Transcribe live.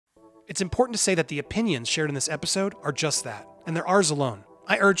It's important to say that the opinions shared in this episode are just that, and they're ours alone.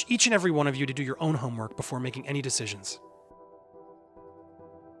 I urge each and every one of you to do your own homework before making any decisions.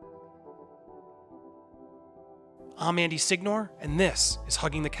 I'm Andy Signore, and this is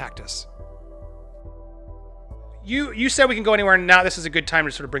Hugging the Cactus. You said we can go anywhere, and now this is a good time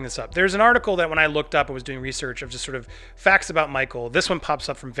to sort of bring this up. There's an article that when I looked up, I was doing research of just sort of facts about Michael. This one pops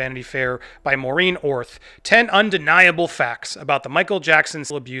up from Vanity Fair by Maureen Orth. 10 undeniable facts about the Michael Jackson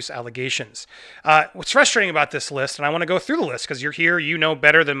abuse allegations. What's frustrating about this list, and I want to go through the list because you're here, you know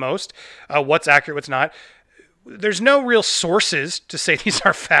better than most what's accurate, what's not. There's no real sources to say these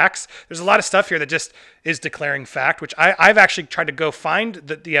are facts. There's a lot of stuff here that just is declaring fact, which I've actually tried to go find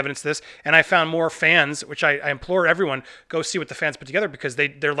the evidence of this, and I found more fans, which I implore everyone, go see what the fans put together because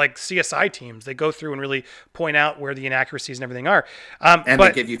they're like CSI teams. They go through and really point out where the inaccuracies and everything are. And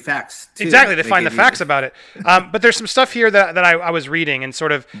they give you facts, too. Exactly, they find the facts about it. But there's some stuff here that I was reading, and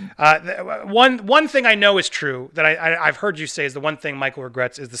sort of one thing I know is true that I've heard you say is the one thing Michael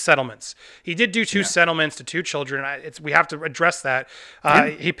regrets is the settlements. He did do two settlements to two children. We have to address that.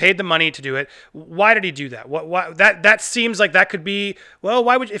 He paid the money to do it. Why did he do that? What that seems like that could be, well,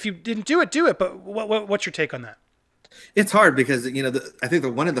 why would, if you didn't do it, but what's your take on that? It's hard because, I think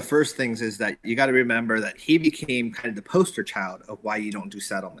one of the first things is that you got to remember that he became kind of the poster child of why you don't do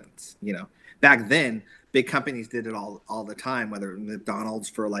settlements. Back then, big companies did it all the time, whether McDonald's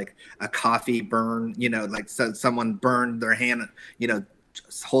for like a coffee burn, like someone burned their hand,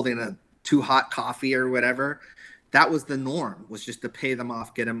 just holding a too hot coffee or whatever. That was the norm, was just to pay them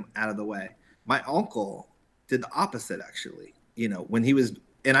off, get them out of the way. My uncle did the opposite, actually. When he was,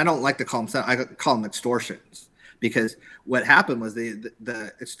 and I don't like to call them, I call them extortions, because what happened was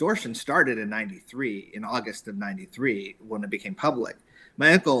the extortion started in '93, in August of '93, when it became public.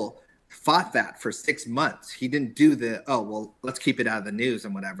 My uncle fought that for 6 months. He didn't do let's keep it out of the news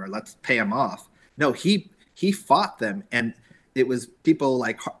and whatever, let's pay him off. No, he fought them, and it was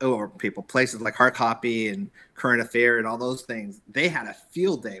places like Hard Copy and Current Affair and all those things. They had a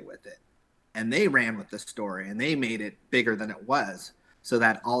field day with it, and they ran with the story, and they made it bigger than it was, so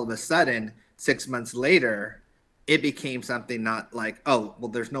that all of a sudden, 6 months later, it became something not like, oh,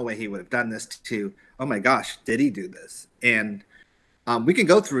 well, there's no way he would have done this, to, oh my gosh, did he do this? And we can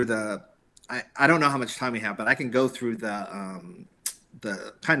go through I don't know how much time we have, but I can go through the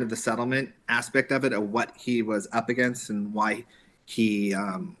kind of the settlement aspect of it, of what he was up against and why he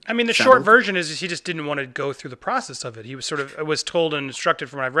the short version is he just didn't want to go through the process of it. He was was told and instructed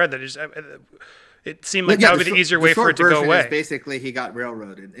from what I've read that it seemed like that would be the easier way for it to go away. Basically, he got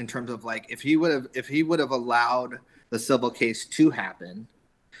railroaded in terms of, like, if he would have allowed the civil case to happen,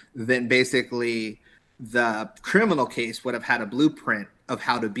 then basically the criminal case would have had a blueprint of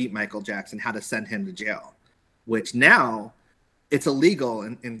how to beat Michael Jackson, how to send him to jail, which now it's illegal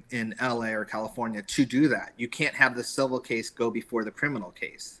in LA or California to do that. You can't have the civil case go before the criminal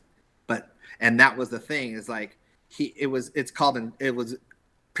case. And that was the thing, is like it was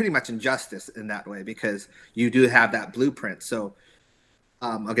pretty much injustice in that way, because you do have that blueprint. So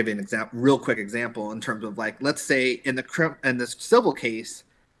I'll give you an real quick example in terms of, like, let's say in the civil case,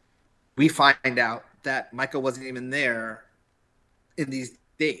 we find out that Michael wasn't even there in these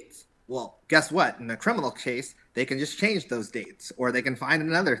dates. Well, guess what? In the criminal case, they can just change those dates, or they can find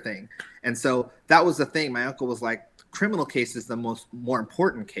another thing. And so that was the thing. My uncle was like, criminal case is the more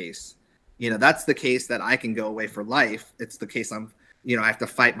important case. That's the case that I can go away for life. It's the case I have to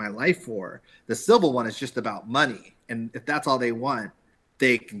fight my life for. The civil one is just about money. And if that's all they want,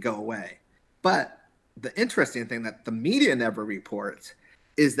 they can go away. But the interesting thing that the media never reports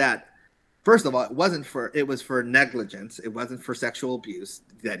is that, first of all, it was for negligence. It wasn't for sexual abuse.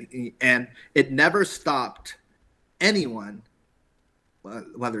 And it never stopped anyone,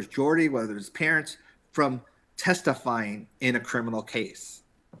 whether it's Jordy, whether it's parents, from testifying in a criminal case.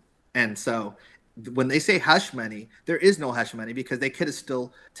 And so when they say hush money, there is no hush money, because they could have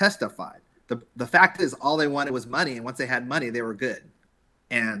still testified. The fact is, all they wanted was money, and once they had money, they were good.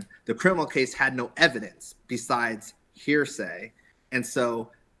 And the criminal case had no evidence besides hearsay, and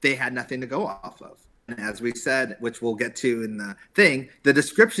so they had nothing to go off of. And as we said, which we'll get to in the thing, the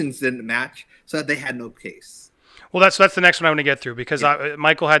descriptions didn't match, so they had no case. Well, that's the next one I want to get through, because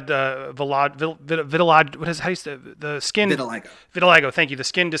Michael had vitiligo. What is, how do you say, the skin? Vitiligo. Vitiligo. Thank you. The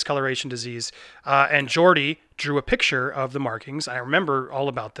skin discoloration disease. And Jordy drew a picture of the markings. I remember all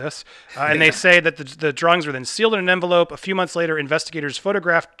about this. And they say that the drawings were then sealed in an envelope. A few months later, investigators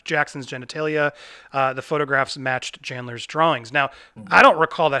photographed Jackson's genitalia. The photographs matched Chandler's drawings. Now, I don't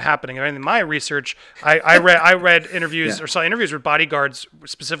recall that happening. In my research, I read interviews or saw interviews where bodyguards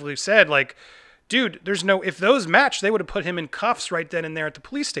specifically said, like, dude, there's no, if those matched, they would have put him in cuffs right then and there at the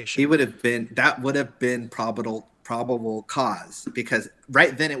police station. He would have been, that would have been probable cause, because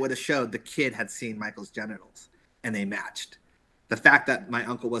right then it would have showed the kid had seen Michael's genitals and they matched. The fact that my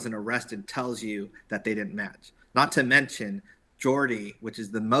uncle wasn't arrested tells you that they didn't match. Not to mention Jordy, which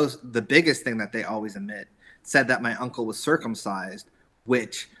is the biggest thing that they always admit, said that my uncle was circumcised,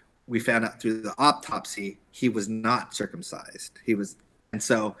 which we found out through the autopsy, he was not circumcised. He was, and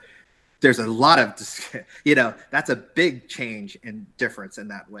so there's a lot of, that's a big change and difference in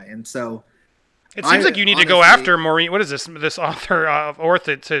that way. And so it seems like you need to go after Maureen. What is this author of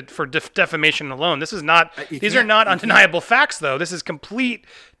Orth for defamation alone? This is not. These are not undeniable facts, though. This is complete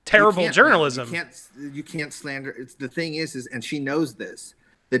terrible journalism. You can't slander. The thing is, and she knows this.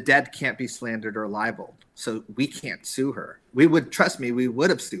 The dead can't be slandered or libeled, so we can't sue her. We would, trust me, we would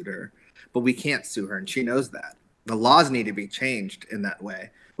have sued her, but we can't sue her, and she knows that. The laws need to be changed in that way,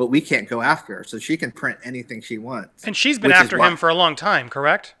 but we can't go after her, so she can print anything she wants. And she's been after him for a long time,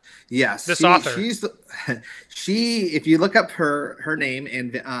 correct? Yes, this author. If you look up her name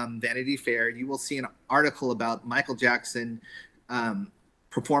in Vanity Fair, you will see an article about Michael Jackson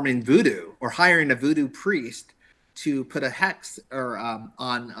performing voodoo or hiring a voodoo priest to put a hex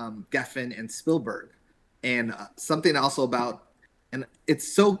on Geffen and Spielberg, and something also about, and it's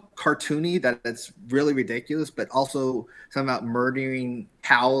so cartoony that it's really ridiculous, but also something about murdering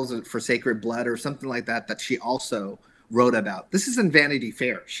cows for sacred blood or something like that, that she also wrote about. This is in Vanity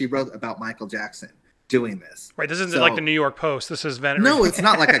Fair. She wrote about Michael Jackson doing this. Right. This isn't like the New York Post. This is Vanity. No, it's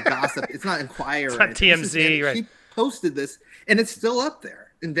not like a gossip. It's not Inquirer. It's not TMZ. Right. She posted this, and it's still up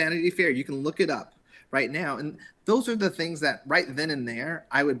there in Vanity Fair. You can look it up right now. And those are the things that right then and there,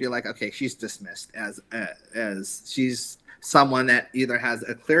 I would be like, okay, she's dismissed as she's someone that either has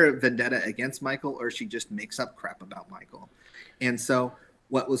a clear vendetta against Michael, or she just makes up crap about Michael. And so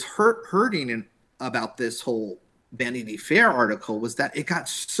what was hurting about this whole Vanity Fair article was that it got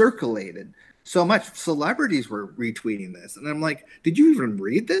circulated so much. Celebrities were retweeting this, and I'm like, did you even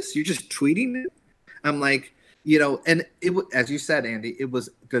read this? You're just tweeting it? I'm like, and it, as you said, Andy, it was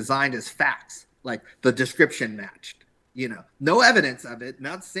designed as facts. Like the description matched, no evidence of it,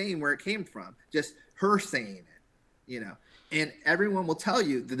 not saying where it came from, just her saying it, and everyone will tell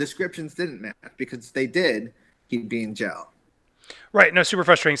you the descriptions didn't match, because if they did, he'd be in jail. Right. No, super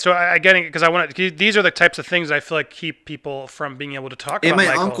frustrating. So I get it, because these are the types of things that I feel like keep people from being able to talk about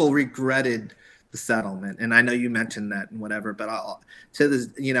Michael. And my uncle regretted the settlement, and I know you mentioned that and whatever, but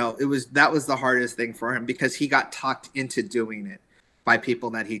that was the hardest thing for him, because he got talked into doing it by people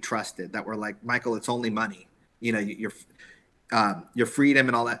that he trusted, that were like, Michael, it's only money, your freedom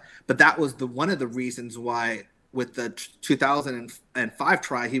and all that. But that was one of the reasons why with the 2005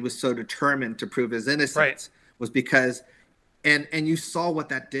 trial, he was so determined to prove his innocence, right. Was because, and you saw what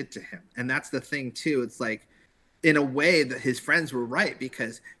that did to him. And that's the thing too. It's like, in a way that his friends were right,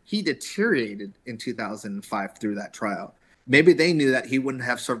 because he deteriorated in 2005 through that trial. Maybe they knew that he wouldn't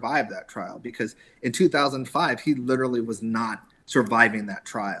have survived that trial, because in 2005, he literally was not surviving that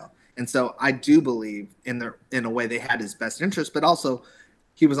trial. And so I do believe in a way they had his best interest, but also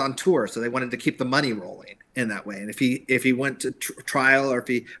he was on tour, so they wanted to keep the money rolling in that way. And if he went to trial, or if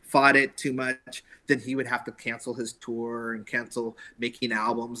he fought it too much, then he would have to cancel his tour and cancel making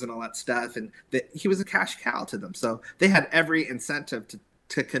albums and all that stuff. And he was a cash cow to them. So they had every incentive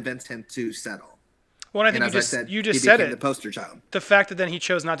to convince him to settle. Well, I think you just said it. The poster child. The fact that then he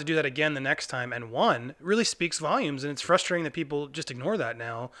chose not to do that again the next time and won really speaks volumes, and it's frustrating that people just ignore that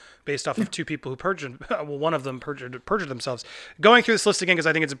now, based off of two people who perjured. Well, one of them perjured themselves. Going through this list again, because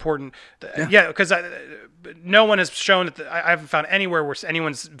I think it's important. Because no one has shown that. I haven't found anywhere where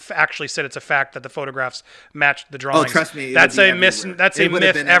anyone's actually said it's a fact that the photographs matched the drawings. Oh, trust me, that's a myth. That's a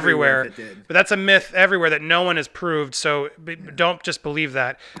myth everywhere. But that's a myth everywhere that no one has proved. So don't just believe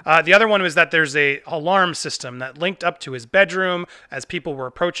that. The other one was that there's a alarm system that linked up to his bedroom as people were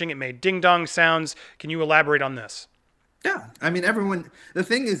approaching. It made ding dong sounds. Can you elaborate on this? Yeah, I mean, the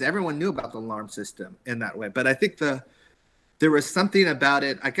thing is, everyone knew about the alarm system in that way, but I think there was something about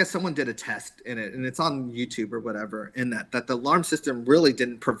it. I guess someone did a test in it, and it's on YouTube or whatever, in that the alarm system really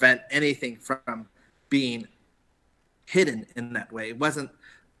didn't prevent anything from being hidden in that way. It wasn't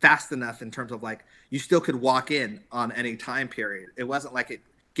fast enough in terms of, like, you still could walk in on any time period. It wasn't like it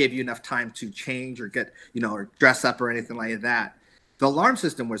gave you enough time to change or get, or dress up or anything like that. The alarm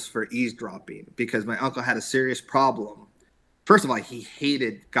system was for eavesdropping, because my uncle had a serious problem. First of all, he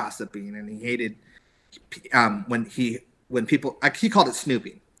hated gossiping, and he hated when people, he called it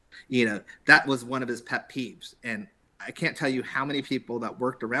snooping. That was one of his pet peeves. And I can't tell you how many people that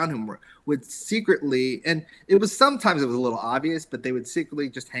worked around him would secretly, and it was sometimes it was a little obvious, but they would secretly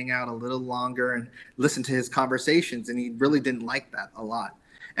just hang out a little longer and listen to his conversations. And he really didn't like that a lot.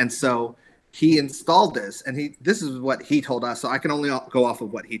 And so he installed this, and this is what he told us. So I can only go off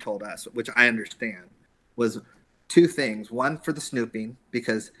of what he told us, which I understand was two things. One, for the snooping,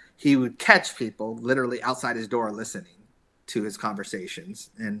 because he would catch people literally outside his door listening to his conversations.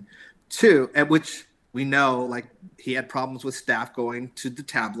 And two, at which we know, like, he had problems with staff going to the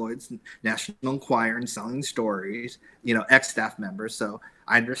tabloids, National Enquirer, and selling stories, ex-staff members. So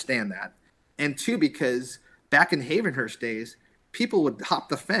I understand that. And two, because back in Havenhurst days, people would hop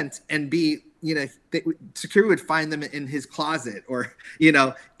the fence and be, security would find them in his closet or,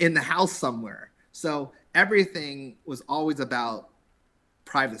 in the house somewhere. So everything was always about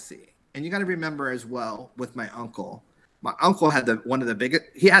privacy. And you got to remember as well with my uncle had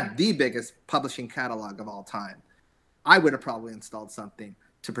the biggest publishing catalog of all time. I would have probably installed something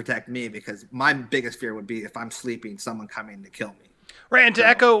to protect me, because my biggest fear would be if I'm sleeping, someone coming to kill me. Right, and to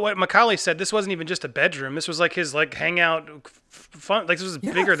echo what Macaulay said, this wasn't even just a bedroom. This was like his hangout fun. Like, this was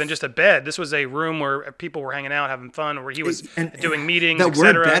bigger than just a bed. This was a room where people were hanging out, having fun, or where he was doing meetings. The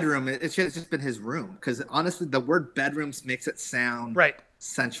word bedroom, it should have just been his room, because honestly, the word bedrooms makes it sound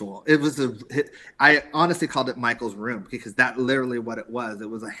sensual. I honestly called it Michael's room, because that literally what it was. It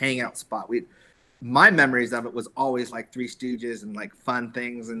was a hangout spot. My memories of it was always like Three Stooges and like fun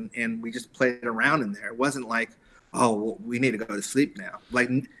things, and we just played around in there. It wasn't like, oh, well, we need to go to sleep now. Like,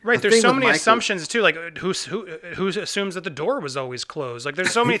 right, there's so many assumptions too. Like, who assumes that the door was always closed? Like,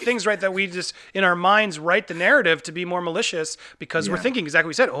 there's so many things, right, that we just in our minds write the narrative to be more malicious, because we're thinking exactly what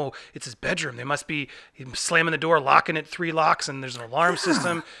we said. Oh, it's his bedroom. They must be slamming the door, locking it 3 locks, and there's an alarm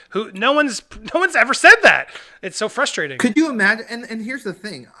system. No one's ever said that. It's so frustrating. Could you imagine? And here's the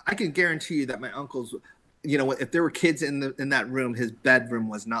thing: I can guarantee you that my uncle's, if there were kids in that room, his bedroom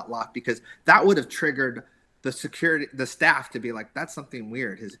was not locked, because that would have triggered the staff to be like, that's something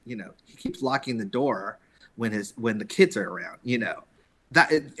weird. He keeps locking the door when the kids are around.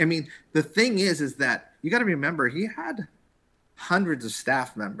 The thing is that you got to remember, he had hundreds of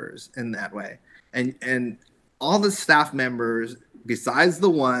staff members in that way, and all the staff members, besides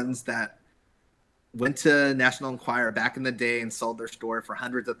the ones that went to National Enquirer back in the day and sold their story for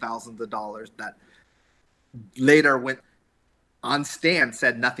hundreds of thousands of dollars, that later went on stand,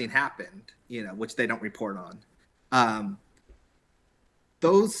 said nothing happened, which they don't report on.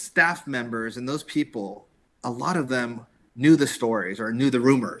 Those staff members and those people, a lot of them knew the stories or knew the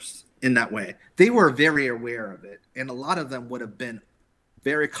rumors in that way. They were very aware of it. And a lot of them would have been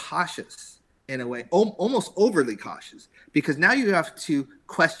very cautious in a way, almost overly cautious, because now you have to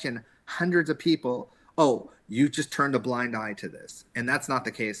question hundreds of people. Oh, you just turned a blind eye to this. And that's not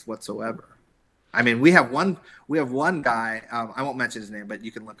the case whatsoever. I mean, we have one guy, I won't mention his name, but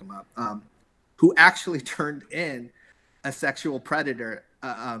you can look him up, who actually turned in a sexual predator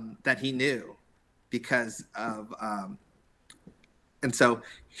that he knew because of, and so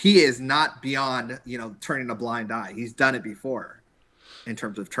he is not beyond, turning a blind eye. He's done it before in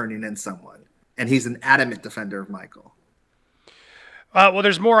terms of turning in someone, and he's an adamant defender of Michael. Well,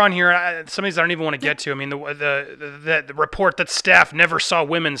 there's more on here. Some of these I don't even want to get to. I mean, the report that staff never saw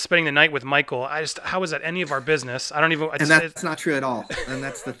women spending the night with Michael. How is that any of our business? I don't even. And that's not true at all. And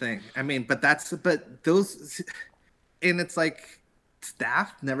that's the thing. I mean, but those, and it's like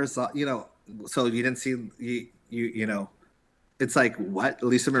staff never saw. So you didn't see It's like, what?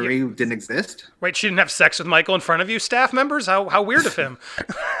 Lisa Marie didn't exist? Wait, she didn't have sex with Michael in front of you, staff members? How weird of him.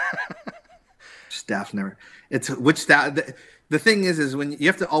 Staff never. It's which staff. The thing is when you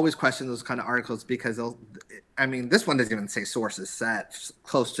have to always question those kind of articles, because this one doesn't even say sources set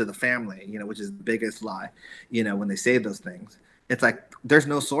close to the family, which is the biggest lie, when they say those things. It's like, there's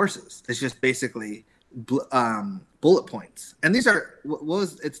no sources. It's just basically bullet points. And these are,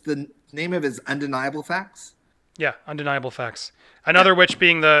 it's the name of his undeniable facts. Yeah, undeniable facts. Another which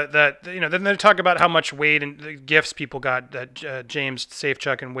being then they talk about how much Wade and the gifts people got that James,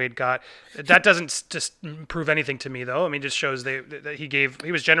 Safechuck, and Wade got. That doesn't just prove anything to me, though. I mean, it just shows that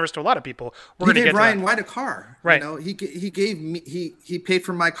he was generous to a lot of people. He gave Ryan White a car. Right. He gave me he paid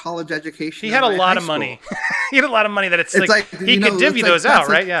for my college education. He had a lot of money. He had a lot of money that it's like he could divvy those out,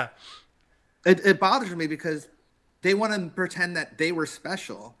 right? Yeah. It bothers me because they want to pretend that they were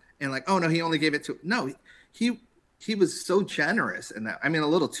special and like, oh no, he only gave it to he was so generous in that. I mean, a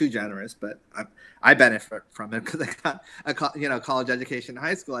little too generous, but I benefit from it because I got a college education,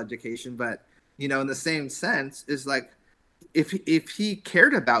 high school education. But in the same sense, is like if he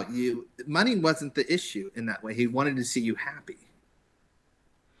cared about you, money wasn't the issue in that way. He wanted to see you happy.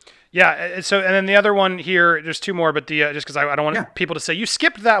 Yeah. So, and then the other one here, there's two more, but just because I don't want people to say you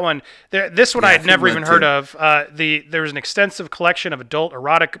skipped that one. This one I had never even heard of. There was an extensive collection of adult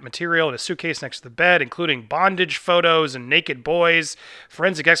erotic material in a suitcase next to the bed, including bondage photos and naked boys.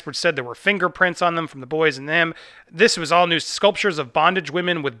 Forensic experts said there were fingerprints on them from the boys and them. This was all new sculptures of bondage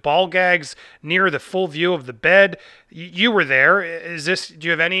women with ball gags near the full view of the bed. You were there. Is this? Do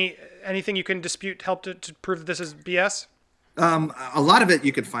you have anything you can dispute? Help to prove that this is BS? A lot of it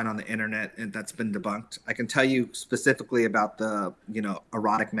you can find on the internet, and that's been debunked. I can tell you specifically about the,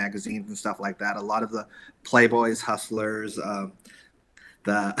 erotic magazines and stuff like that. A lot of the Playboys, Hustlers,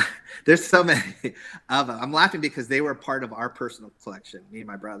 there's so many of them. I'm laughing because they were part of our personal collection, me and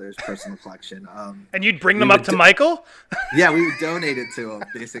my brother's personal collection. And you'd bring them up to Michael? Yeah, we would donate it to him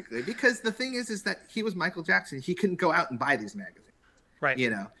basically, because the thing is that he was Michael Jackson. He couldn't go out and buy these magazines, right?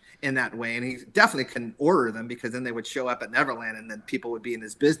 In that way, and he definitely couldn't order them because then they would show up at Neverland and then people would be in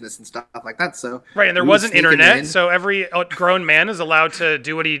his business and stuff like that. So right, and there wasn't internet, so every grown man is allowed to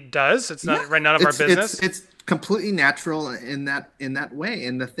do what he does. It's not none of our business. It's completely natural in that way.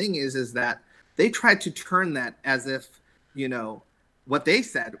 And the thing is that they tried to turn that as if what they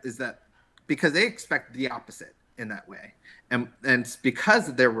said is that because they expect the opposite in that way. And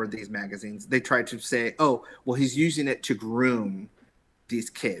because there were these magazines, they tried to say, oh, well, he's using it to groom these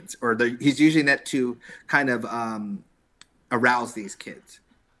kids, or he's using it to kind of arouse these kids.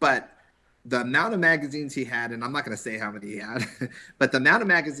 But the amount of magazines he had, and I'm not going to say how many he had, but the amount of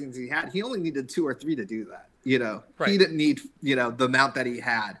magazines he had, he only needed 2 or 3 to do that. Right. He didn't need, the amount that he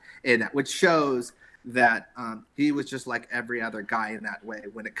had in it, which shows that he was just like every other guy in that way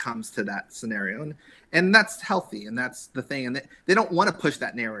when it comes to that scenario. And that's healthy. And that's the thing. And they don't want to push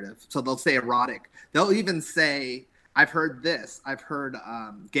that narrative. So they'll say erotic. They'll even say, I've heard this. I've heard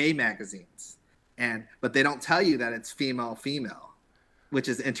gay magazines, but they don't tell you that it's female, which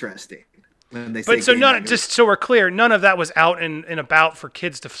is interesting when they say. But so just so we're clear, none of that was out and about for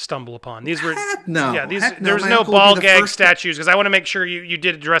kids to stumble upon. These were there was no ball gag statues, because I want to make sure you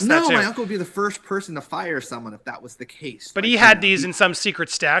did address that too. No, my uncle would be the first person to fire someone if that was the case. But he had these in some secret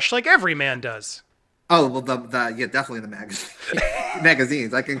stash, like every man does. Oh well, definitely the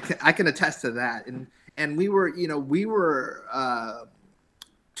magazines. I can attest to that. And we were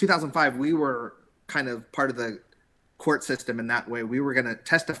 2005, we were kind of part of the court system in that way. We were going to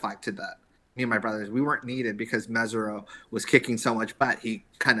testify to that. Me and my brothers, we weren't needed because Mesereau was kicking so much butt. He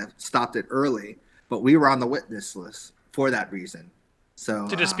kind of stopped it early, but we were on the witness list for that reason. So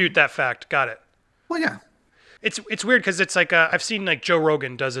to dispute that fact. Got it. Well, yeah. It's weird because it's like I've seen like Joe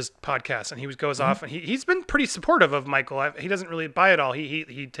Rogan does his podcast and he goes off and he's been pretty supportive of Michael. He doesn't really buy it all.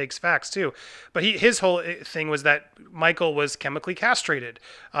 He takes facts too, but his whole thing was that Michael was chemically castrated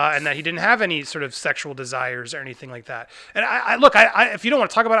and that he didn't have any sort of sexual desires or anything like that. And I if you don't want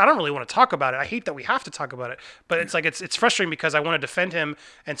to talk about it, I don't really want to talk about it. I hate that we have to talk about it, but it's like it's frustrating because I want to defend him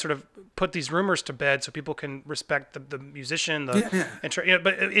and sort of put these rumors to bed so people can respect the musician.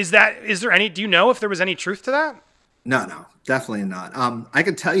 But is there any? Do you know if there was any truth to that? No, definitely not. I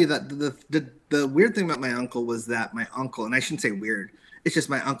can tell you that the weird thing about my uncle was that my uncle, and I shouldn't say weird, it's just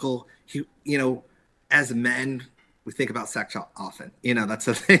my uncle, he, as men, we think about sex often, that's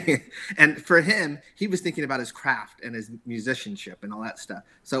the thing. And for him, he was thinking about his craft and his musicianship and all that stuff.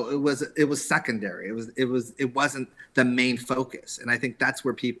 So it was secondary. It wasn't the main focus. And I think that's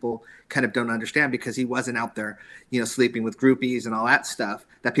where people kind of don't understand, because he wasn't out there, sleeping with groupies and all that stuff,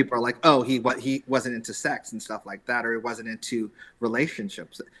 that people are like, oh, he wasn't into sex and stuff like that, or he wasn't into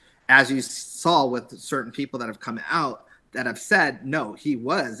relationships. As you saw with certain people that have come out that have said, no, he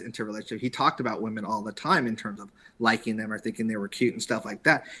was into relationships. He talked about women all the time in terms of liking them or thinking they were cute and stuff like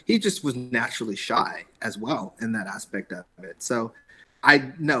that. He just was naturally shy as well in that aspect of it. So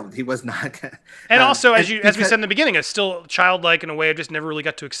I know he was not. And also, as we said in the beginning, it's still childlike in a way. I just never really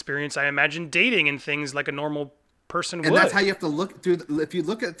got to experience, I imagine, dating and things like a normal person would. And that's how you have to look through. If you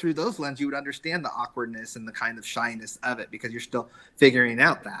look at it through those lenses, you would understand the awkwardness and the kind of shyness of it, because you're still figuring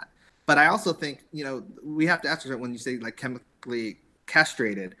out that. But I also think, we have to ask ourselves, when you say like chemically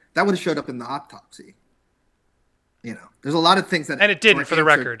castrated, that would have showed up in the autopsy. There's a lot of things that. And it didn't, for the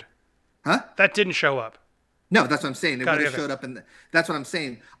record. Huh? That didn't show up. No, that's what I'm saying. It would have showed up that's what I'm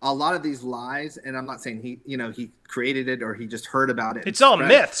saying. A lot of these lies, and I'm not saying he created it or he just heard about it. It's all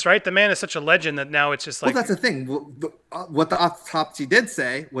myths, right? The man is such a legend that now it's just like. Well, that's the thing. What the autopsy did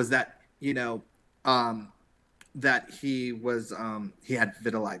say was that, that he was, he had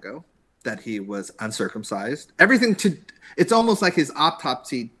vitiligo, that he was uncircumcised. It's almost like his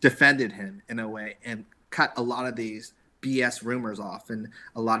autopsy defended him in a way and cut a lot of these BS rumors off and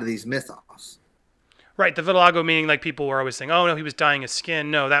a lot of these myths off. Right, the vitiligo meaning like people were always saying, "Oh no, he was dyeing his skin."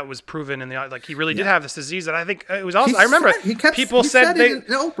 No, that was proven in the like he really did have this disease that I think it was also. I remember people said it in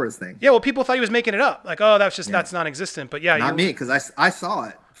Oprah's thing. Yeah, well, people thought he was making it up, like, "Oh, that's non-existent." But yeah, not me because I saw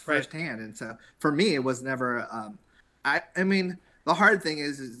it firsthand, and so for me it was never. I mean, the hard thing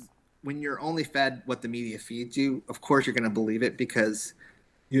is when you're only fed what the media feeds you. Of course, you're going to believe it because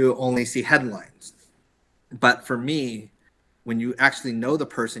you only see headlines. But for me, when you actually know the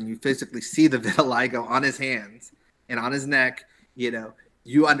person, you physically see the vitiligo on his hands and on his neck,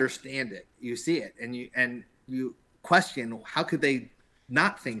 you understand it, you see it, and you question, how could they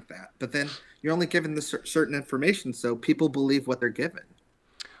not think that? But then you're only given the certain information, so people believe what they're given.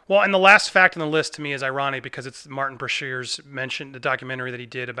 Well, and the last fact on the list to me is ironic because it's Martin Bashir's mentioned the documentary that he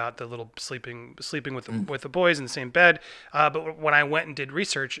did about the little sleeping with the boys in the same bed. But when I went and did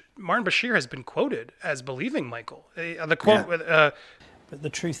research, Martin Bashir has been quoted as believing Michael. The quote with. But the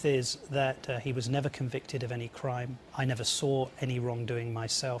truth is that he was never convicted of any crime. I never saw any wrongdoing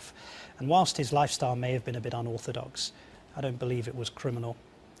myself. And whilst his lifestyle may have been a bit unorthodox, I don't believe it was criminal.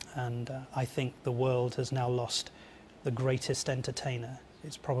 And I think the world has now lost the greatest entertainer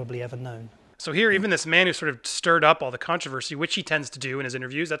it's probably ever known. So here, even this man who sort of stirred up all the controversy, which he tends to do in his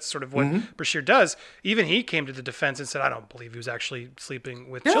interviews, that's sort of what Bashir does, even he came to the defense and said, I don't believe he was actually sleeping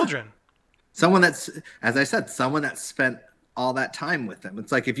with children. Someone that's, as I said, someone that spent all that time with them.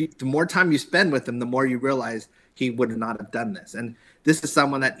 It's like the more time you spend with him, the more you realize he would not have done this. And this is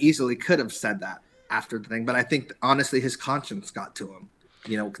someone that easily could have said that after the thing. But I think, honestly, his conscience got to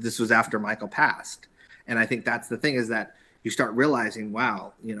him. This was after Michael passed. And I think that's the thing is that you start realizing,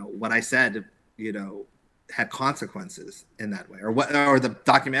 wow, what I said, had consequences in that way, or the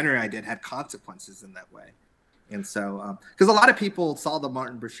documentary I did had consequences in that way. And so, because a lot of people saw the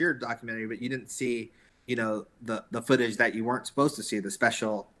Martin Bashir documentary, but you didn't see, the footage that you weren't supposed to see, the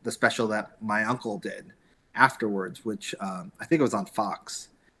special that my uncle did afterwards, which I think it was on Fox,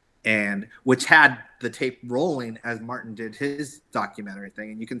 and which had the tape rolling as Martin did his documentary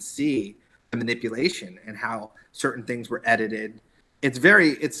thing, and you can see the manipulation and how certain things were edited.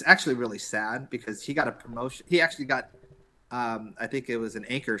 It's actually really sad because he got a promotion. He actually got, I think it was an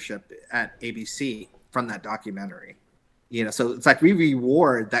anchorship at ABC from that documentary. So it's like we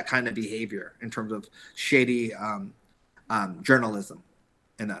reward that kind of behavior in terms of shady journalism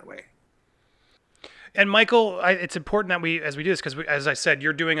in that way. And Michael, it's important that as we do this, because as I said,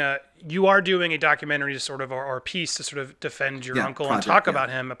 you are doing a documentary to sort of, or a piece to sort of defend your uncle and talk about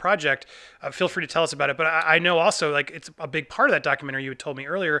him, a project. Feel free to tell us about it. But I know also, like, it's a big part of that documentary you had told me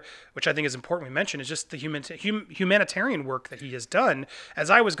earlier, which I think is important we mention, is just the humanitarian work that he has done. As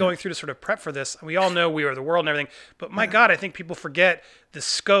I was going through to sort of prep for this, we all know We Are the World and everything, but my God, I think people forget the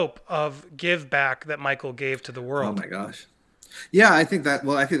scope of give back that Michael gave to the world. Oh my gosh. Yeah, I think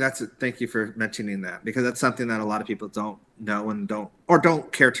that's thank you for mentioning that, because that's something that a lot of people don't know and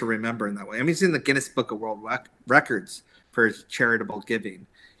don't care to remember in that way. I mean, he's in the Guinness Book of World Records for his charitable giving.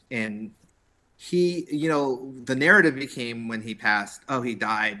 And he, the narrative became when he passed, he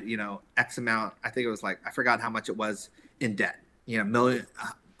died, X amount, I think it was like, I forgot how much it was in debt, million,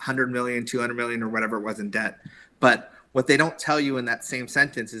 100 million, 200 million or whatever it was in debt. But what they don't tell you in that same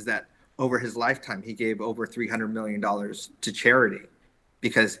sentence is that over his lifetime, he gave over $300 million to charity,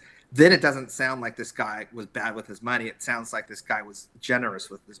 because then it doesn't sound like this guy was bad with his money. It sounds like this guy was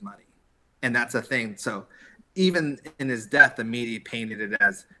generous with his money. And that's a thing. So even in his death, the media painted it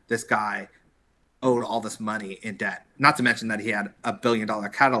as this guy owed all this money in debt. Not to mention that he had a $1 billion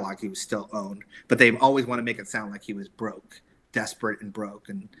catalog he was still owned, but they always want to make it sound like he was broke, desperate and broke.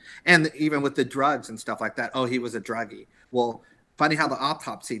 And even with the drugs and stuff like that, he was a druggie. Well, funny how the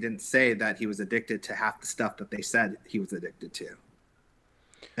autopsy didn't say that he was addicted to half the stuff that they said he was addicted to,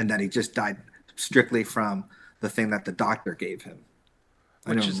 and that he just died strictly from the thing that the doctor gave him.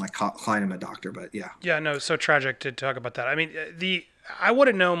 I don't like calling him a doctor, but yeah. Yeah, no, so tragic to talk about that. I mean, I want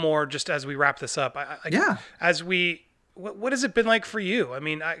to know more just as we wrap this up. What has it been like for you? I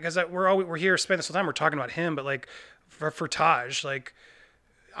mean, because we're here spending this whole time, we're talking about him, but like for Taj, like,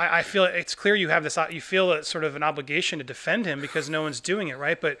 I feel it's clear you have this. You feel it's sort of an obligation to defend him because no one's doing it,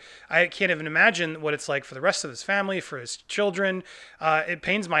 right? But I can't even imagine what it's like for the rest of his family, for his children. It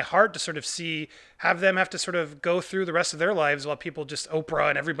pains my heart to sort of have them have to sort of go through the rest of their lives while people just Oprah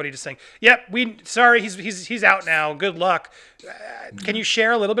and everybody just saying, "Yep, sorry, he's out now. Good luck." Can you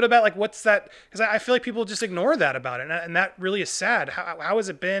share a little bit about like what's that? Because I feel like people just ignore that about it, and that really is sad. How has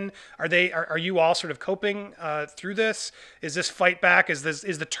it been? Are you all sort of coping through this? Is this fight back? Is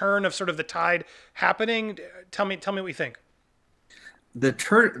the turn of sort of the tide happening? Tell me what you think. The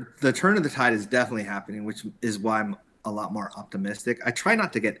turn of the tide is definitely happening, which is why a lot more optimistic. I try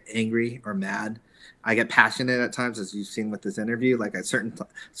not to get angry or mad. I get passionate at times, as you've seen with this interview. Like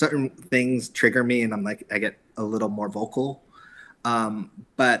certain things trigger me, and I get a little more vocal.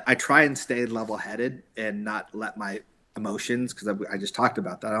 But I try and stay level-headed and not let my emotions, because I just talked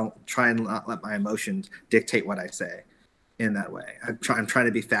about that. I don't try and not let my emotions dictate what I say in that way. I'm trying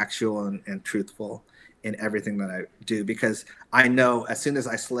to be factual and truthful in everything that I do, because I know as soon as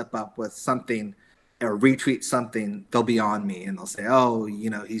I slip up with something or retweet something, they'll be on me and they'll say, oh,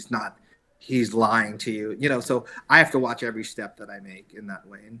 he's lying to you, so I have to watch every step that I make in that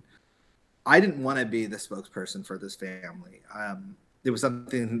way. And I didn't want to be the spokesperson for this family. It was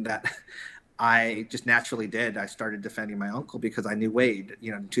something that I just naturally did. I started defending my uncle because I knew Wade,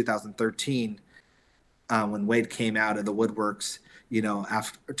 in 2013, when Wade came out of the woodworks,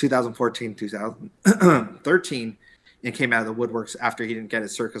 after 2014, 2013, and came out of the woodworks after he didn't get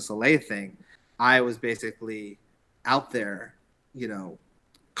his Circus Soleil thing. I was basically out there,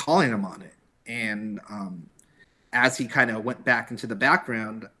 calling him on it. And as he kind of went back into the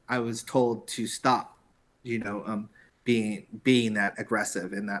background, I was told to stop, being that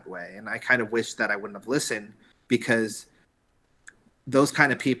aggressive in that way. And I kind of wish that I wouldn't have listened, because those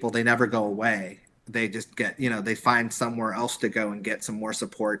kind of people, they never go away. They just get, they find somewhere else to go and get some more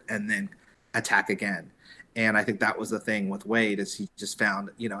support and then attack again. And I think that was the thing with Wade, is he just found,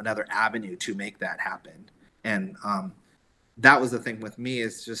 another avenue to make that happen. And that was the thing with me,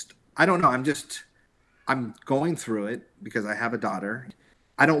 is just, I don't know. I'm going through it because I have a daughter.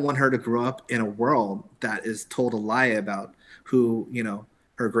 I don't want her to grow up in a world that is told a lie about who,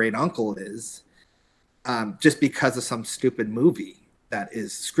 her great uncle is, just because of some stupid movie that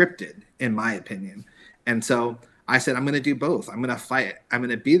is scripted, in my opinion. And so I said, I'm going to do both. I'm going to fight. I'm going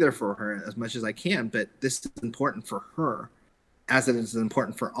to be there for her as much as I can. But this is important for her, as it is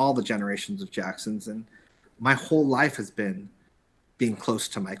important for all the generations of Jacksons. And my whole life has been being close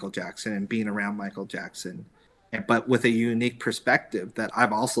to Michael Jackson and being around Michael Jackson, but with a unique perspective that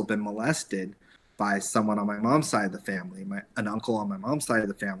I've also been molested by someone on my mom's side of the family, an uncle on my mom's side of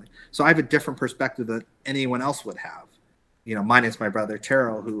the family. So I have a different perspective than anyone else would have. Minus my brother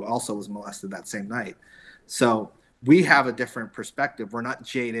Terrell, who also was molested that same night. So we have a different perspective. We're not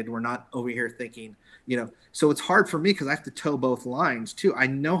jaded. We're not over here thinking, so it's hard for me because I have to toe both lines too. I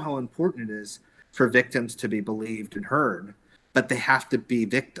know how important it is for victims to be believed and heard, but they have to be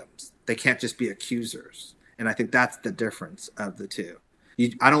victims. They can't just be accusers. And I think that's the difference of the two.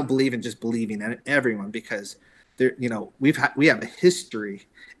 I don't believe in just believing in everyone, because we have a history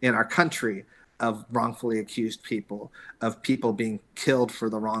in our country of wrongfully accused people, of people being killed for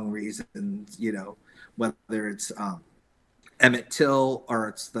the wrong reasons, whether it's Emmett Till, or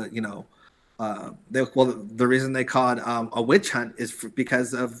it's the reason they call it a witch hunt is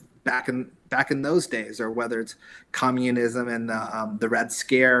because of back in those days, or whether it's communism and the Red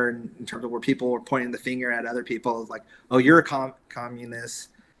Scare, in terms of where people were pointing the finger at other people, like, oh, you're a communist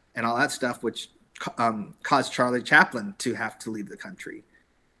and all that stuff, which caused Charlie Chaplin to have to leave the country,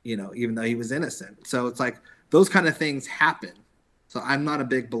 even though he was innocent. So it's like those kind of things happen. So I'm not a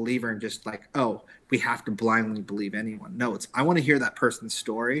big believer in just like, oh, we have to blindly believe anyone. No, I want to hear that person's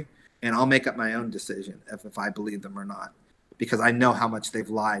story, and I'll make up my own decision if I believe them or not, because I know how much they've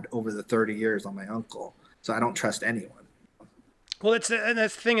lied over the 30 years on my uncle. So I don't trust anyone. Well, and the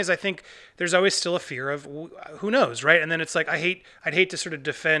thing is, I think there's always still a fear of who knows, right? And then it's like, I'd hate to sort of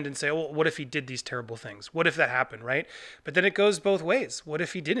defend and say, well, what if he did these terrible things? What if that happened, right? But then it goes both ways. What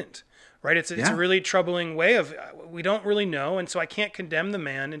if he didn't, right? It's a really troubling way of, we don't really know. And so I can't condemn the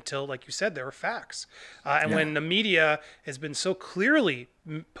man until, like you said, there are facts. When the media has been so clearly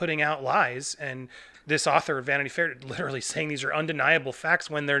putting out lies, and this author of Vanity Fair literally saying these are undeniable facts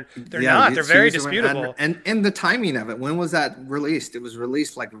when they're not. They're very disputable. And the timing of it. When was that released? It was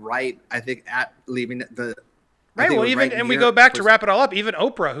released I think at leaving the. Right. Well, we go back to wrap it all up. Even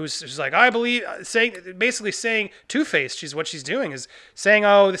Oprah, who's like, I believe, basically saying two-faced. What she's doing is saying,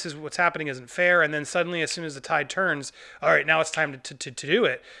 oh, this is what's happening isn't fair, and then suddenly, as soon as the tide turns, all right, now it's time to do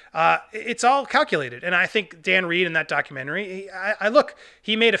it. It's all calculated, and I think Dan Reed in that documentary,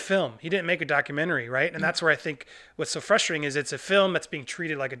 he made a film. He didn't make a documentary, right? And that's where I think what's so frustrating is it's a film that's being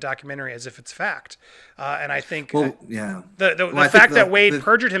treated like a documentary as if it's fact. And I think the fact that Wade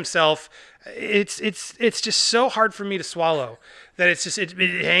perjured himself. It's just so hard for me to swallow that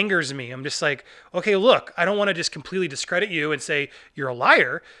it angers me. I'm just like, okay, look, I don't want to just completely discredit you and say you're a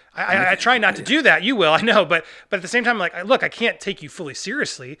liar. I try not to do that. You will, I know, but at the same time, like, look, I can't take you fully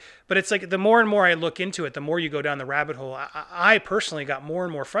seriously. But it's like the more and more I look into it, the more you go down the rabbit hole. I personally got more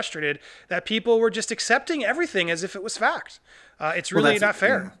and more frustrated that people were just accepting everything as if it was fact. It's really not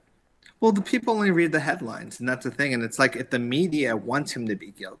fair. Yeah. Well, the people only read the headlines, and that's the thing. And it's like if the media wants him to be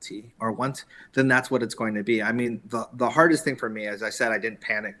guilty or wants, then that's what it's going to be. I mean, the hardest thing for me, as I said, I didn't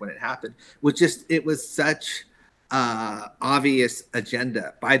panic when it happened, was just it was such obvious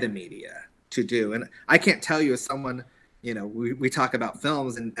agenda by the media to do. And I can't tell you as someone, we talk about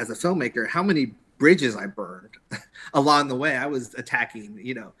films, and as a filmmaker, how many bridges I burned along the way. I was attacking,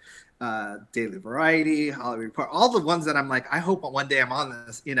 Daily Variety, Hollywood Report, all the ones that I'm like, I hope one day I'm on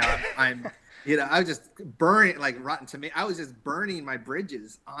this. I'm, I was just burning like Rotten Tomato. I was just burning my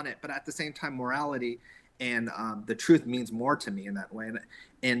bridges on it. But at the same time, morality and the truth means more to me in that way.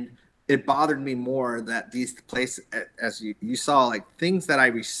 And it bothered me more that these places, as you saw, like things that I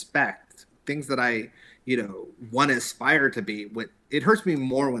respect, things that I, want to aspire to be. It hurts me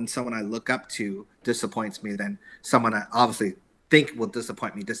more when someone I look up to disappoints me than someone I obviously think will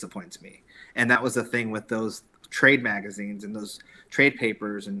disappoints me. And that was the thing with those trade magazines and those trade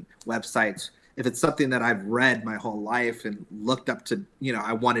papers and websites. If it's something that I've read my whole life and looked up to,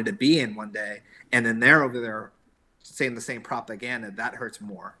 I wanted to be in one day, and then they're over there saying the same propaganda, that hurts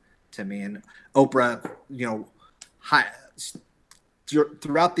more to me. And Oprah,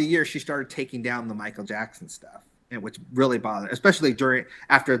 throughout the year, she started taking down the Michael Jackson stuff, and which really bothered, especially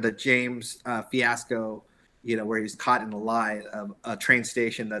after the James fiasco, where he was caught in a lie of a train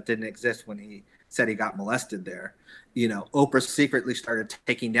station that didn't exist when he said he got molested there. Oprah secretly started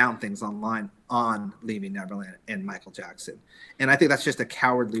taking down things online on Leaving Neverland and Michael Jackson. And I think that's just a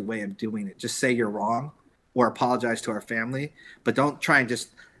cowardly way of doing it. Just say you're wrong or apologize to our family, but don't try and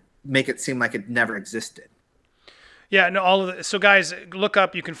just make it seem like it never existed. Yeah, no, all of it. So guys, look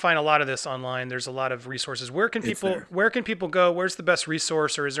up. You can find a lot of this online. There's a lot of resources. Where can people go? Where's the best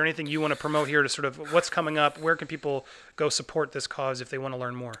resource? Or is there anything you want to promote here to sort of what's coming up? Where can people go support this cause if they want to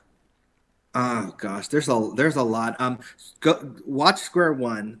learn more? Oh gosh, there's a lot. Go watch Square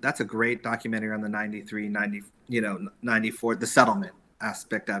One. That's a great documentary on the 94, the settlement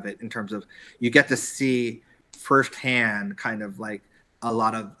aspect of it, in terms of you get to see firsthand kind of like a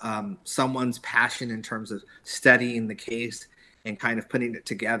lot of someone's passion in terms of studying the case and kind of putting it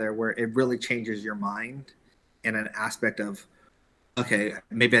together, where it really changes your mind in an aspect of, okay,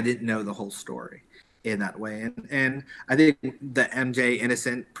 maybe I didn't know the whole story in that way. And I think the MJ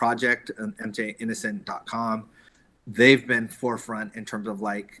Innocent Project and mjinnocent.com, they've been forefront in terms of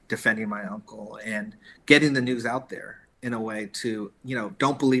like defending my uncle and getting the news out there in a way to,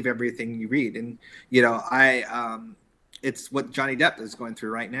 don't believe everything you read. And, it's what Johnny Depp is going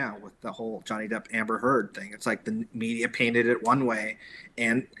through right now with the whole Johnny Depp Amber Heard thing. It's like the media painted it one way,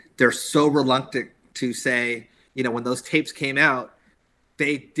 and they're so reluctant to say, when those tapes came out,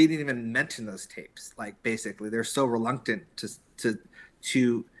 they didn't even mention those tapes. Like basically, they're so reluctant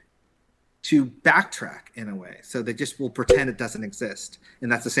to backtrack in a way. So they just will pretend it doesn't exist.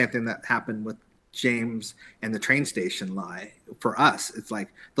 And that's the same thing that happened with James and the train station lie. For us, it's like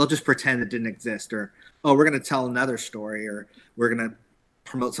they'll just pretend it didn't exist, or we're going to tell another story, or we're going to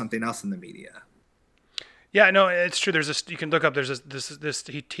promote something else in the media. Yeah, no, it's true. There's this, you can look up, there's this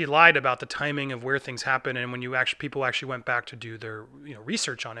he lied about the timing of where things happen. And when people actually went back to do their,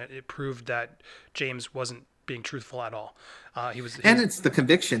 research on it, it proved that James wasn't being truthful at all. It's the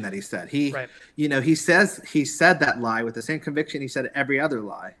conviction that he said. He said that lie with the same conviction he said every other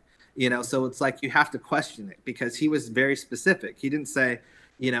lie. So it's like you have to question it, because he was very specific. He didn't say,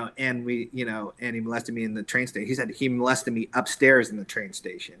 and he molested me in the train station. He said he molested me upstairs in the train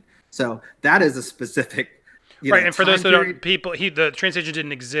station. So that is a specific, right. And for those that don't, the train station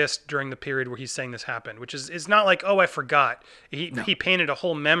didn't exist during the period where he's saying this happened, which is not like, I forgot. He painted a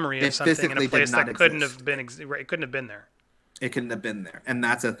whole memory of something in a place that couldn't have been. It couldn't have been there. It couldn't have been there, and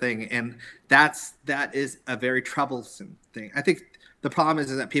that's a thing, and that is a very troublesome thing. I think the problem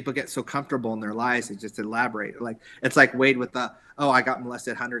is that people get so comfortable in their lives they just elaborate. Like it's like Wade with I got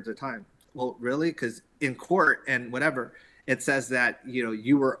molested hundreds of times. Well, really? Because in court and whatever, it says that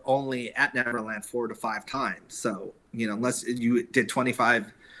you were only at Neverland 4 to 5 times. So unless you did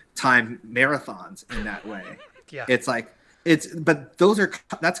 25-time marathons in that way, yeah, it's like but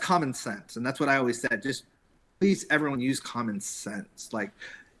that's common sense, and that's what I always said. Just please, everyone, use common sense. Like.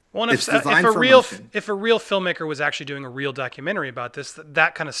 Well, if a real filmmaker was actually doing a real documentary about this,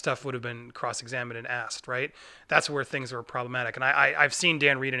 that kind of stuff would have been cross-examined and asked, right? That's where things were problematic. And I've seen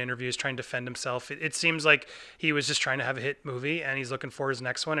Dan Reed in interviews trying to defend himself. It seems like he was just trying to have a hit movie, and he's looking for his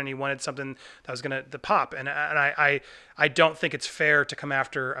next one, and he wanted something that was going to pop. And I don't think it's fair to come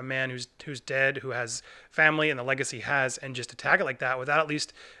after a man who's dead, who has family and the legacy he has, and just attack it like that without at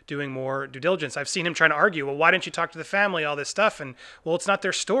least doing more due diligence. I've seen him trying to argue, well, why didn't you talk to the family, all this stuff? And well, it's not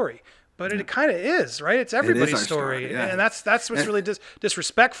their story. but it kind of is, right? It's everybody's our story. yeah. And that's what's really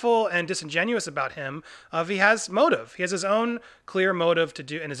disrespectful and disingenuous about him. He has motive. He has his own clear motive to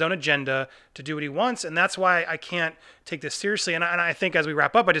do, and his own agenda to do what he wants. And that's why I can't take this seriously. And I think as we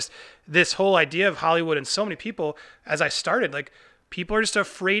wrap up, this whole idea of Hollywood and so many people, as I started, like, people are just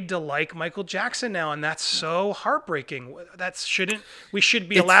afraid to like Michael Jackson now, and that's so heartbreaking. We should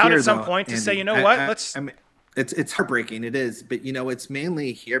be allowed at some point to say, you know what, let's. I mean, it's heartbreaking. It is, but it's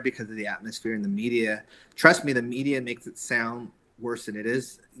mainly here because of the atmosphere and the media. Trust me, the media makes it sound worse than it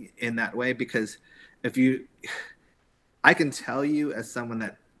is in that way. Because I can tell you as someone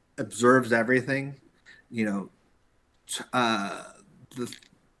that observes everything, the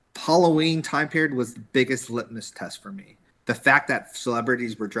Halloween time period was the biggest litmus test for me. The fact that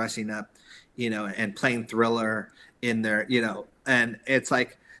celebrities were dressing up, and playing Thriller in their, and it's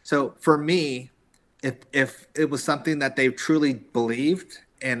like, so for me, if it was something that they truly believed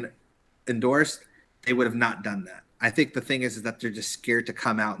and endorsed, they would have not done that. I think the thing is that they're just scared to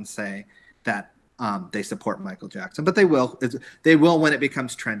come out and say that they support Michael Jackson, but they will. They will when it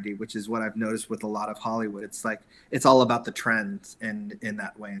becomes trendy, which is what I've noticed with a lot of Hollywood. It's like it's all about the trends and in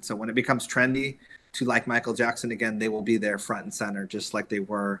that way. And so when it becomes trendy to like Michael Jackson again, they will be there front and center, just like they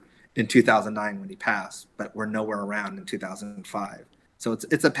were in 2009 when he passed, but we're nowhere around in 2005. So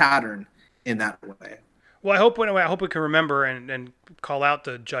it's a pattern in that way. Well, I hope we can remember and call out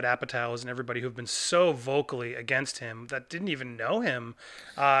the Judd Apatows and everybody who've been so vocally against him that didn't even know him.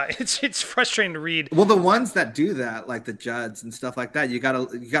 It's frustrating to read. Well, the ones that do that, like the Judds and stuff like that, you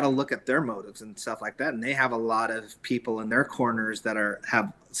gotta look at their motives and stuff like that. And they have a lot of people in their corners that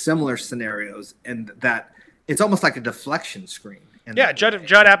have similar scenarios, and that it's almost like a deflection screen. Yeah, Judd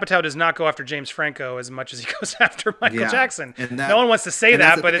Apatow does not go after James Franco as much as he goes after Michael Jackson. No one wants to say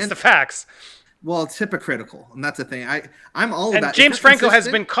that, but it's the facts. Well, it's hypocritical, and that's the thing. I'm all and about. James Franco has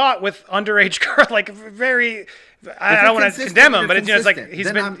been caught with underage girl, like very. I don't want to condemn him, but it's like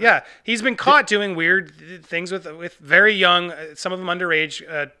he's been caught doing weird things with very young, some of them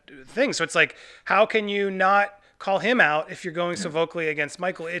underage things. So it's like, how can you not call him out if you're going so vocally against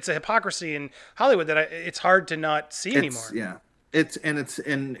Michael? It's a hypocrisy in Hollywood that it's hard to not see anymore. Yeah, it's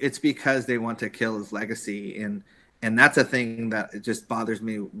because they want to kill his legacy, and that's a thing that it just bothers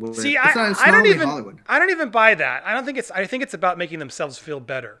me. See, I don't even buy that. I think it's about making themselves feel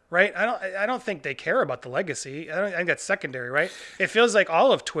better, right? I don't think they care about the legacy. I think that's secondary, right? It feels like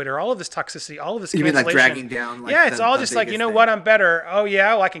all of Twitter, all of this toxicity, all of this. You mean like dragging down? Like it's all just like, you know what, I'm better. Oh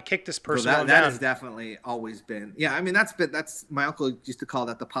yeah, well, I can kick this person down. That has definitely always been. Yeah, I mean that's my uncle used to call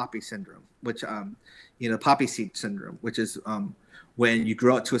that the poppy syndrome, which poppy seed syndrome, which is when you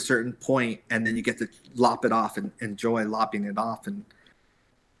grow it to a certain point and then you get to lop it off and enjoy lopping it off. And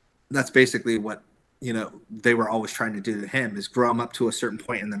that's basically what, they were always trying to do to him, is grow him up to a certain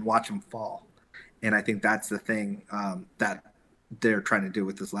point and then watch him fall. And I think that's the thing that they're trying to do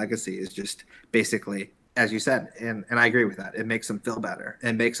with this legacy, is just basically, as you said, and I agree with that. It makes them feel better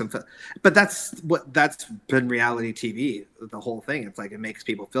and makes them feel, but that's been reality TV, the whole thing. It's like, it makes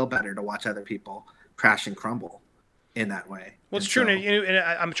people feel better to watch other people crash and crumble in that way. Well, it's true. And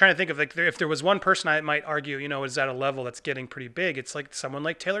I'm trying to think of, like, if there was one person I might argue, is at a level that's getting pretty big, it's like someone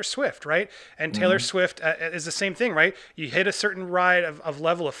like Taylor Swift, right? And Taylor Swift is the same thing, right? You hit a certain ride of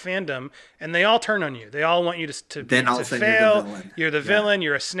level of fandom, and they all turn on you. They all want you to fail. You're the villain.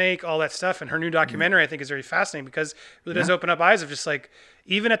 You're a snake. All that stuff. And her new documentary, I think, is very fascinating because it does open up eyes of just like,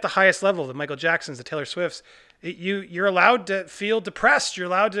 even at the highest level, the Michael Jacksons, the Taylor Swifts, you're allowed to feel depressed. You're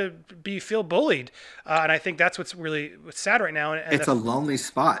allowed to feel bullied, and I think that's what's sad right now. And it's a lonely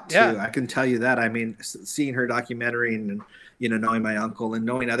spot too. Yeah. I can tell you that. I mean, seeing her documentary and knowing my uncle and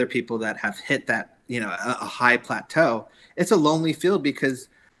knowing other people that have hit that a high plateau, it's a lonely field because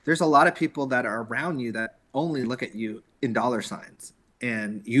there's a lot of people that are around you that only look at you in dollar signs,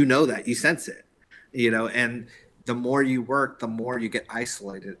 and that you sense it, and the more you work, the more you get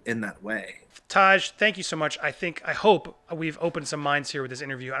isolated in that way. Taj, thank you so much. I hope we've opened some minds here with this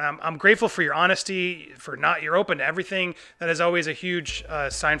interview. And I'm grateful for your honesty, you're open to everything. That is always a huge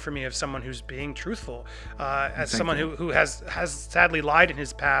sign for me of someone who's being truthful. As someone who has sadly lied in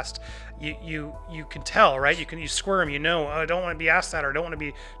his past, you can tell, right? You squirm, I don't want to be asked that, or I don't want to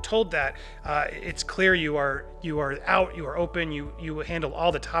be told that. It's clear you are out, you are open, you handle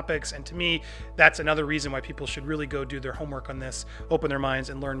all the topics. And to me, that's another reason why people should really go do their homework on this, open their minds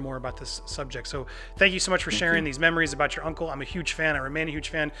and learn more about this subject. So thank you so much for sharing these memories about your uncle. I'm a huge fan. I remain a huge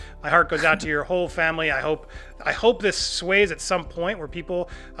fan. My heart goes out to your whole family. I hope this sways at some point where people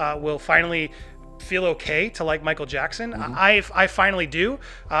will finally feel okay to like Michael Jackson. I finally do.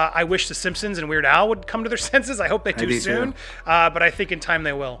 I wish The Simpsons and Weird Al would come to their senses. I hope they do soon. But I think in time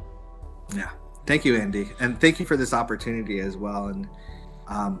they will. Yeah. Thank you, Andy. And thank you for this opportunity as well. And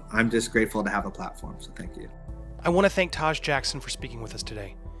I'm just grateful to have a platform. So thank you. I want to thank Taj Jackson for speaking with us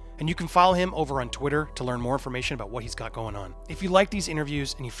today. And you can follow him over on Twitter to learn more information about what he's got going on. If you like these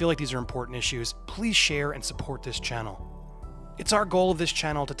interviews and you feel like these are important issues, please share and support this channel. It's our goal of this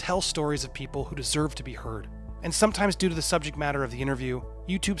channel to tell stories of people who deserve to be heard. And sometimes due to the subject matter of the interview,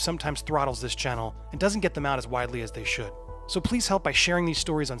 YouTube sometimes throttles this channel and doesn't get them out as widely as they should. So please help by sharing these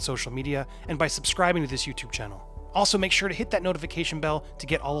stories on social media and by subscribing to this YouTube channel. Also, make sure to hit that notification bell to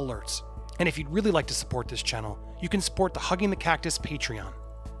get all alerts. And if you'd really like to support this channel, you can support the Hugging the Cactus Patreon.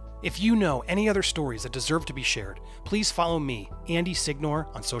 If you know any other stories that deserve to be shared, please follow me, Andy Signore,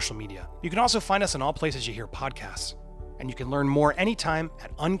 on social media. You can also find us in all places you hear podcasts. And you can learn more anytime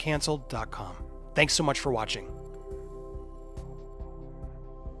at uncancelled.com. Thanks so much for watching.